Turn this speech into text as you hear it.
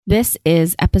This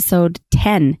is episode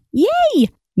 10. Yay!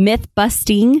 Myth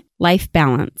Busting Life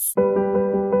Balance.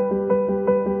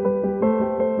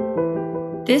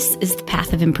 This is The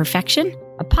Path of Imperfection,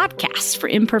 a podcast for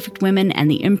imperfect women and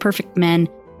the imperfect men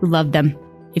who love them.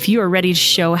 If you are ready to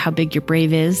show how big your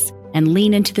brave is and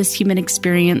lean into this human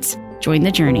experience, join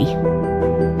the journey.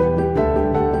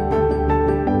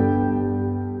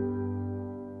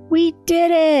 We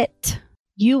did it!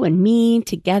 You and me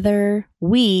together,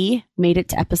 we made it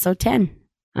to episode 10.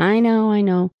 I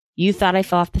know. You thought I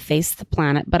fell off the face of the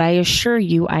planet, but I assure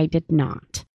you I did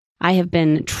not. I have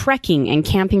been trekking and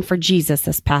camping for Jesus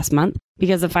this past month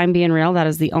because if I'm being real, that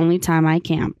is the only time I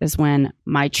camp is when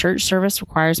my church service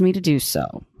requires me to do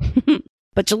so.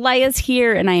 But July is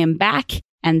here and I am back,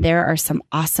 and there are some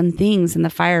awesome things in the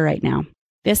fire right now.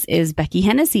 This is Becky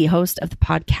Hennessy, host of the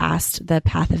podcast, The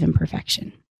Path of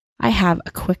Imperfection. I have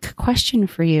a quick question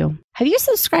for you. Have you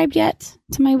subscribed yet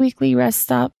to my weekly rest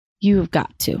stop? You've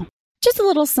got to. Just a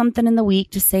little something in the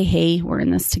week to say, hey, we're in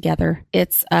this together.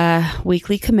 It's a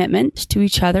weekly commitment to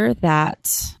each other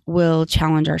that will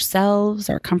challenge ourselves,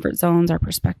 our comfort zones, our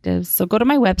perspectives. So go to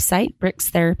my website,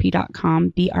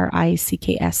 brickstherapy.com,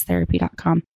 BRICKS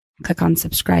therapy.com. Click on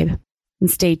subscribe and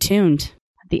stay tuned.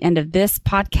 At the end of this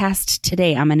podcast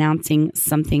today, I'm announcing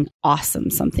something awesome,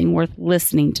 something worth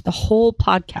listening to the whole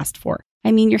podcast for.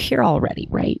 I mean, you're here already,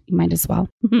 right? You might as well.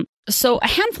 So a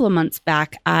handful of months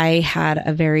back, I had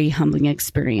a very humbling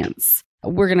experience.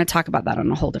 We're going to talk about that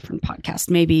on a whole different podcast.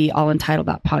 Maybe I'll entitle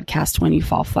that podcast When You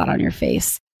Fall Flat on Your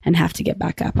Face and Have to Get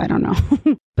Back Up. I don't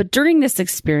know. But during this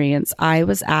experience, I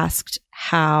was asked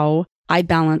how I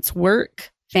balance work,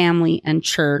 family, and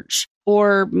church,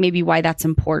 or maybe why that's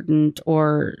important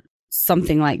or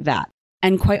something like that.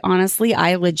 And quite honestly,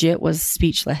 I legit was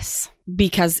speechless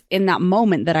because in that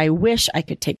moment that I wish I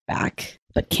could take back,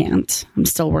 but can't, I'm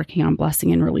still working on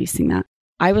blessing and releasing that.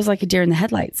 I was like a deer in the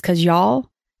headlights because y'all,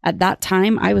 at that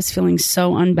time, I was feeling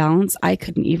so unbalanced. I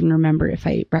couldn't even remember if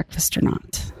I ate breakfast or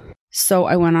not. So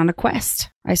I went on a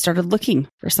quest. I started looking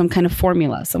for some kind of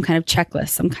formula, some kind of checklist,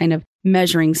 some kind of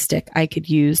measuring stick I could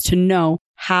use to know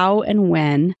how and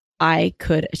when I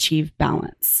could achieve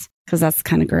balance, because that's the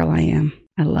kind of girl I am.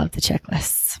 I love the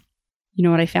checklists. You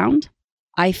know what I found?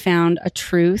 I found a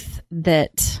truth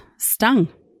that stung,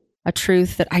 a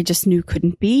truth that I just knew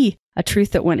couldn't be, a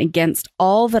truth that went against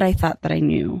all that I thought that I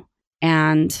knew.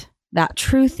 And that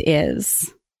truth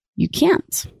is you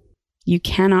can't. You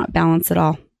cannot balance it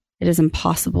all. It is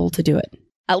impossible to do it.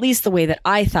 At least the way that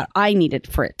I thought I needed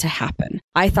for it to happen.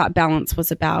 I thought balance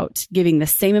was about giving the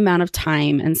same amount of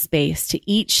time and space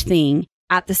to each thing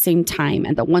at the same time.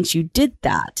 And that once you did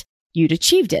that, you'd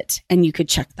achieved it and you could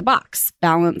check the box.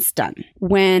 Balance done.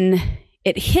 When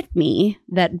it hit me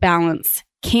that balance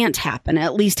can't happen,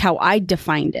 at least how I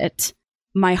defined it,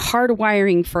 my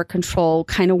hardwiring for control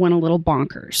kind of went a little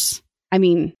bonkers. I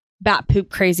mean, bat poop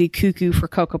crazy cuckoo for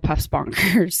Cocoa Puffs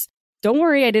bonkers. Don't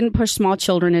worry, I didn't push small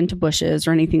children into bushes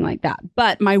or anything like that,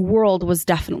 but my world was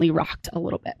definitely rocked a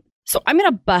little bit. So I'm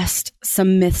going to bust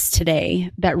some myths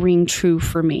today that ring true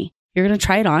for me. You're going to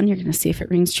try it on. You're going to see if it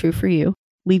rings true for you.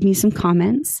 Leave me some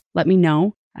comments. Let me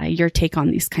know your take on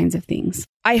these kinds of things.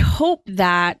 I hope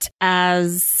that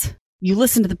as you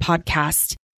listen to the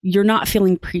podcast, you're not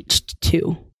feeling preached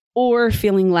to or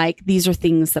feeling like these are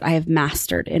things that I have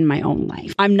mastered in my own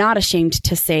life. I'm not ashamed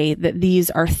to say that these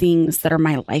are things that are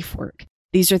my life work.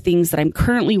 These are things that I'm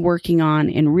currently working on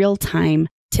in real time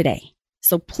today.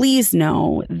 So please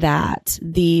know that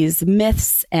these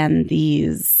myths and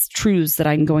these truths that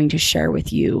I'm going to share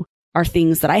with you are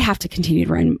things that I have to continue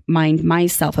to remind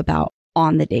myself about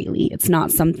on the daily. It's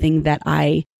not something that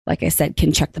I, like I said,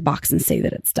 can check the box and say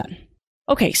that it's done.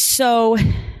 Okay, so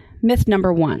myth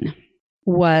number one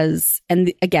was,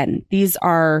 and again, these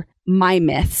are my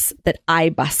myths that I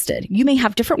busted. You may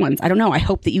have different ones. I don't know. I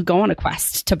hope that you go on a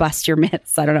quest to bust your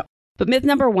myths. I don't know. But myth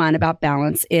number one about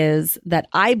balance is that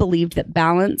I believed that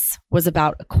balance was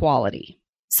about equality.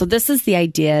 So this is the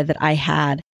idea that I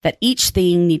had that each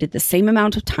thing needed the same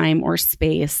amount of time or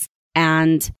space,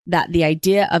 and that the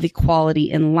idea of equality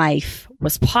in life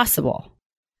was possible.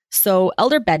 So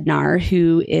Elder Bednar,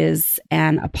 who is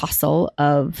an apostle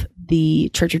of the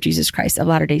Church of Jesus Christ of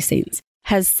Latter-day Saints,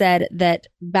 has said that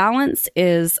balance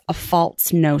is a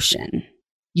false notion.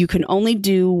 You can only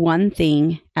do one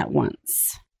thing at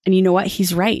once. And you know what?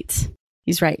 He's right.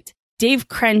 He's right. Dave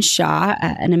Crenshaw,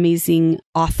 an amazing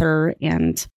author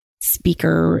and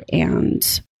speaker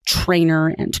and trainer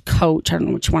and coach, I don't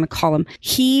know what you want to call him,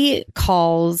 he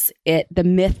calls it the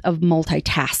myth of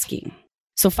multitasking.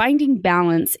 So finding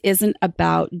balance isn't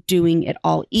about doing it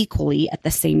all equally at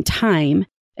the same time.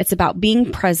 It's about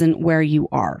being present where you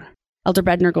are. Elder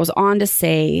Bednar goes on to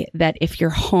say that if you're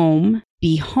home,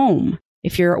 be home.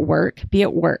 If you're at work, be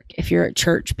at work. If you're at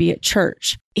church, be at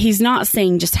church. He's not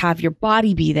saying just have your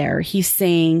body be there. He's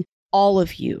saying all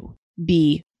of you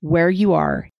be where you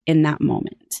are in that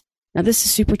moment. Now, this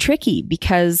is super tricky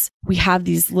because we have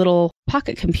these little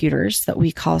pocket computers that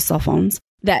we call cell phones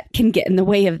that can get in the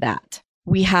way of that.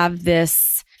 We have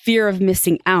this fear of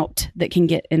missing out that can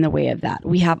get in the way of that.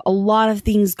 We have a lot of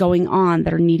things going on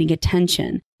that are needing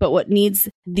attention. But what needs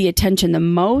the attention the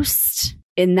most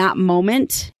in that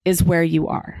moment is where you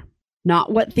are.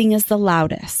 Not what thing is the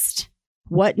loudest.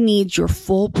 What needs your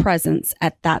full presence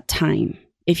at that time.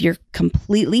 If you're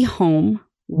completely home,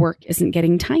 work isn't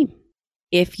getting time.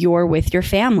 If you're with your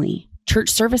family, church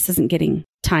service isn't getting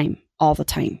time all the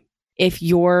time. If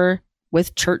you're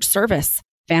with church service,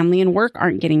 family and work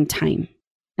aren't getting time.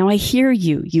 Now I hear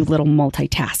you, you little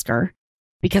multitasker,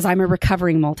 because I'm a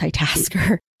recovering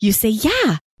multitasker. You say,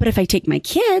 yeah, but if I take my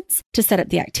kids to set up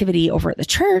the activity over at the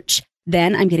church,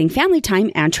 then I'm getting family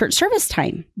time and church service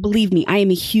time. Believe me, I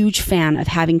am a huge fan of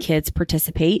having kids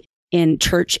participate in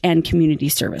church and community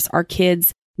service. Our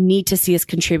kids need to see us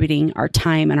contributing our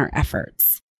time and our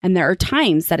efforts. And there are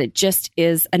times that it just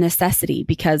is a necessity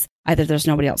because either there's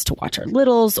nobody else to watch our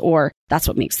littles or that's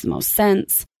what makes the most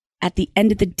sense. At the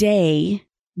end of the day,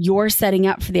 your setting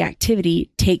up for the activity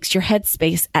takes your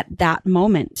headspace at that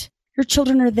moment. Your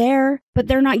children are there, but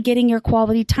they're not getting your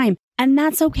quality time. And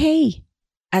that's okay.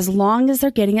 As long as they're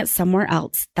getting it somewhere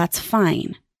else, that's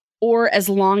fine. Or as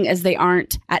long as they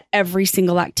aren't at every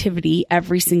single activity,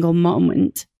 every single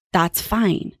moment, that's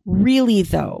fine. Really,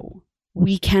 though,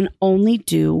 we can only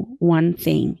do one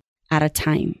thing at a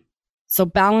time. So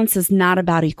balance is not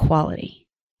about equality.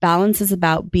 Balance is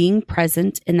about being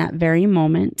present in that very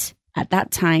moment at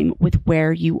that time with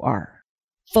where you are.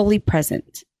 Fully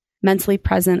present, mentally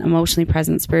present, emotionally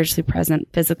present, spiritually present,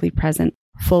 physically present,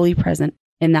 fully present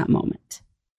in that moment.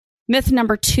 Myth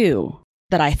number 2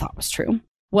 that I thought was true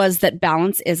was that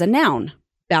balance is a noun.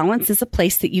 Balance is a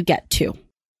place that you get to.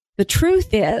 The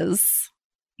truth is,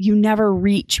 you never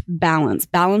reach balance.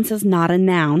 Balance is not a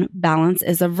noun. Balance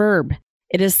is a verb.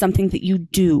 It is something that you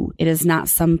do. It is not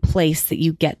some place that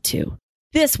you get to.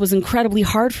 This was incredibly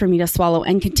hard for me to swallow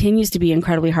and continues to be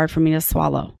incredibly hard for me to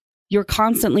swallow. You're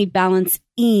constantly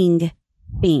balancing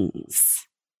things.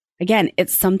 Again,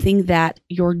 it's something that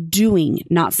you're doing,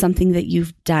 not something that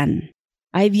you've done.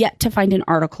 I've yet to find an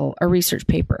article, a research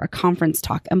paper, a conference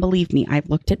talk, and believe me, I've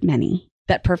looked at many,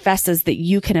 that professes that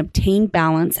you can obtain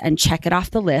balance and check it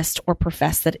off the list or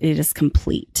profess that it is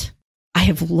complete. I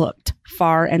have looked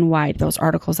far and wide, those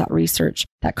articles, that research,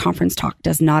 that conference talk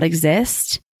does not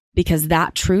exist because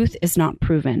that truth is not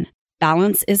proven.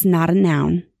 Balance is not a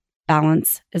noun.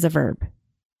 Balance is a verb.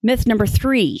 Myth number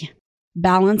 3,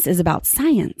 balance is about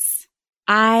science.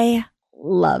 I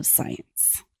love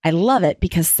science. I love it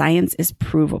because science is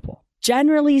provable.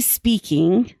 Generally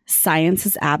speaking, science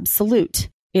is absolute.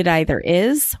 It either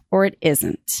is or it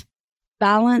isn't.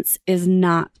 Balance is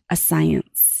not a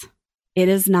science. It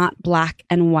is not black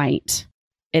and white.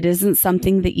 It isn't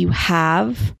something that you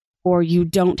have or you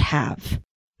don't have.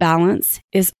 Balance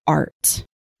is art.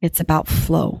 It's about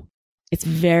flow. It's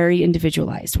very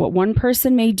individualized. What one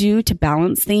person may do to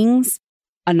balance things,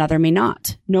 another may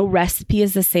not. No recipe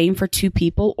is the same for 2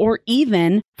 people or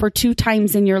even for 2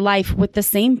 times in your life with the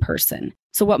same person.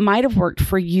 So what might have worked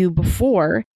for you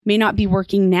before may not be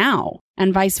working now,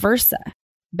 and vice versa.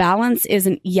 Balance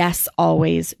isn't yes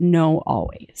always, no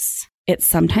always. It's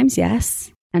sometimes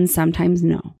yes and sometimes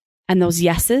no. And those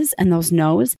yeses and those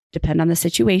nos depend on the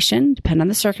situation, depend on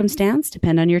the circumstance,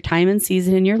 depend on your time and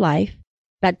season in your life.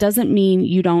 That doesn't mean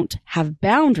you don't have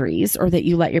boundaries or that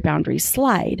you let your boundaries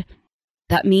slide.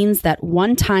 That means that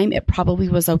one time it probably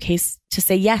was okay to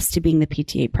say yes to being the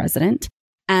PTA president,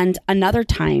 and another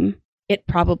time it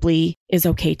probably is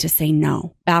okay to say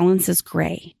no. Balance is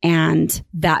gray, and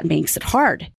that makes it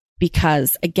hard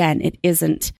because, again, it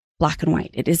isn't black and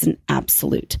white. It isn't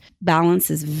absolute. Balance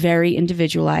is very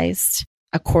individualized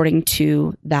according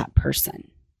to that person.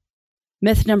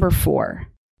 Myth number 4.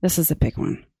 This is a big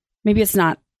one. Maybe it's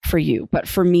not for you, but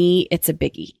for me, it's a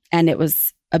biggie. And it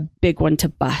was a big one to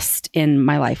bust in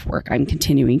my life work. I'm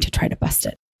continuing to try to bust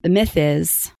it. The myth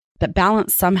is that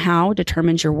balance somehow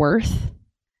determines your worth,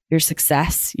 your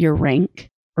success, your rank,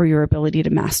 or your ability to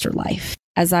master life.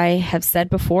 As I have said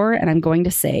before, and I'm going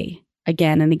to say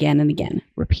again and again and again,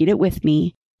 repeat it with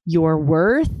me, your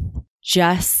worth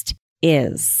just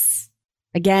is.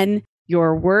 Again,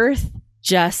 your worth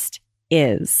just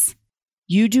is.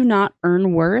 You do not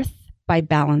earn worth by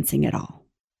balancing it all.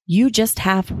 You just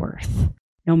have worth.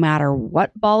 No matter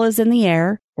what ball is in the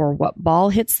air or what ball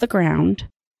hits the ground,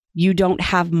 You don't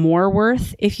have more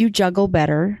worth if you juggle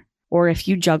better or if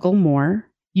you juggle more.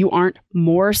 You aren't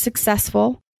more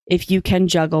successful if you can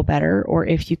juggle better or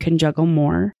if you can juggle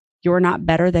more. You're not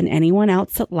better than anyone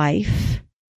else at life.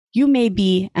 You may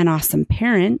be an awesome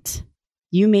parent.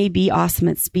 You may be awesome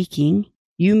at speaking.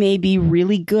 You may be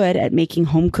really good at making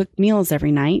home-cooked meals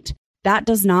every night. That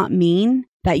does not mean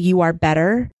that you are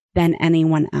better than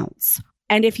anyone else.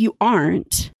 And if you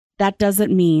aren't, that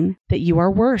doesn't mean that you are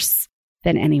worse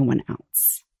than anyone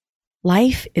else.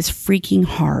 Life is freaking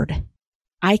hard.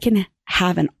 I can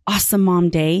have an awesome mom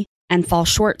day and fall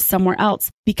short somewhere else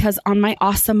because on my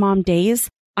awesome mom days,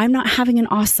 I'm not having an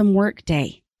awesome work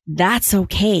day. That's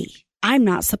okay. I'm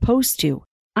not supposed to.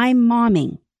 I'm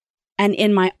momming. And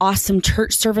in my awesome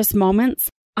church service moments,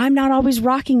 I'm not always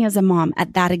rocking as a mom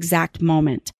at that exact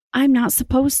moment. I'm not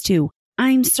supposed to.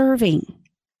 I'm serving.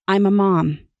 I'm a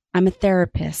mom. I'm a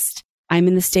therapist. I'm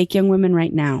in the Stake Young Women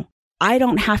right now. I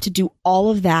don't have to do all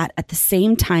of that at the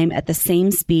same time, at the same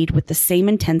speed, with the same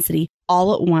intensity,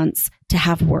 all at once to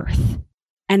have worth.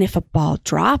 And if a ball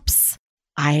drops,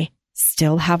 I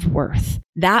still have worth.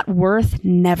 That worth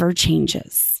never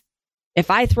changes.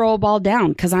 If I throw a ball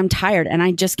down because I'm tired and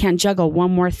I just can't juggle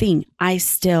one more thing, I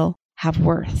still have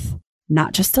worth.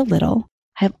 Not just a little,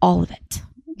 I have all of it.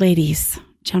 Ladies,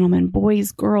 gentlemen,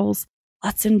 boys, girls,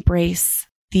 let's embrace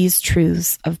these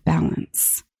truths of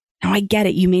balance. Now, I get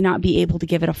it. You may not be able to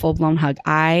give it a full-blown hug.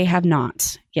 I have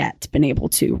not yet been able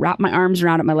to wrap my arms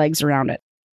around it, my legs around it.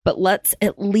 But let's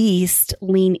at least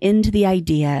lean into the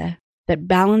idea that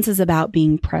balance is about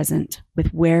being present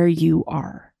with where you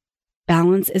are.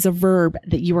 Balance is a verb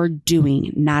that you are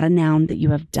doing, not a noun that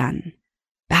you have done.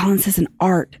 Balance is an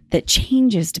art that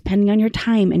changes depending on your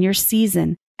time and your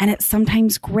season, and it's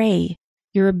sometimes gray.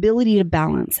 Your ability to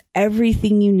balance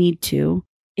everything you need to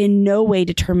in no way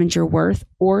determines your worth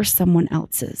or someone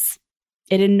else's.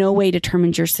 It in no way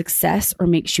determines your success or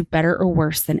makes you better or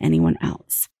worse than anyone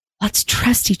else. Let's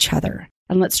trust each other,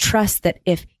 and let's trust that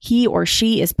if he or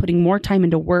she is putting more time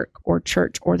into work or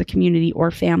church or the community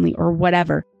or family or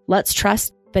whatever, let's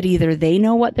trust that either they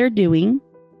know what they're doing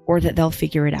or that they'll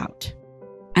figure it out.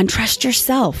 And trust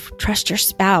yourself, trust your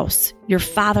spouse, your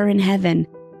Father in heaven,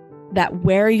 that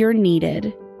where you're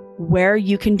needed, where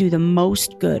you can do the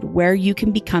most good, where you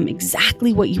can become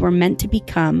exactly what you are meant to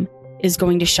become is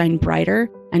going to shine brighter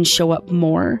and show up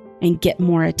more and get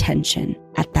more attention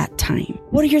at that time.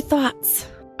 What are your thoughts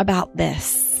about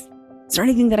this? Is there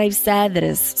anything that I've said that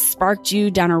has sparked you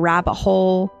down a rabbit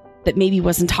hole that maybe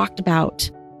wasn't talked about?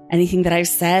 Anything that I've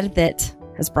said that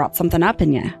has brought something up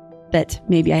in you that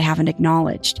maybe I haven't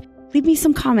acknowledged? Leave me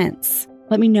some comments.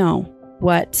 Let me know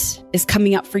what is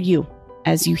coming up for you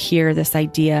as you hear this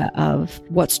idea of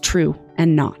what's true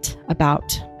and not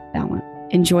about balance.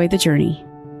 Enjoy the journey.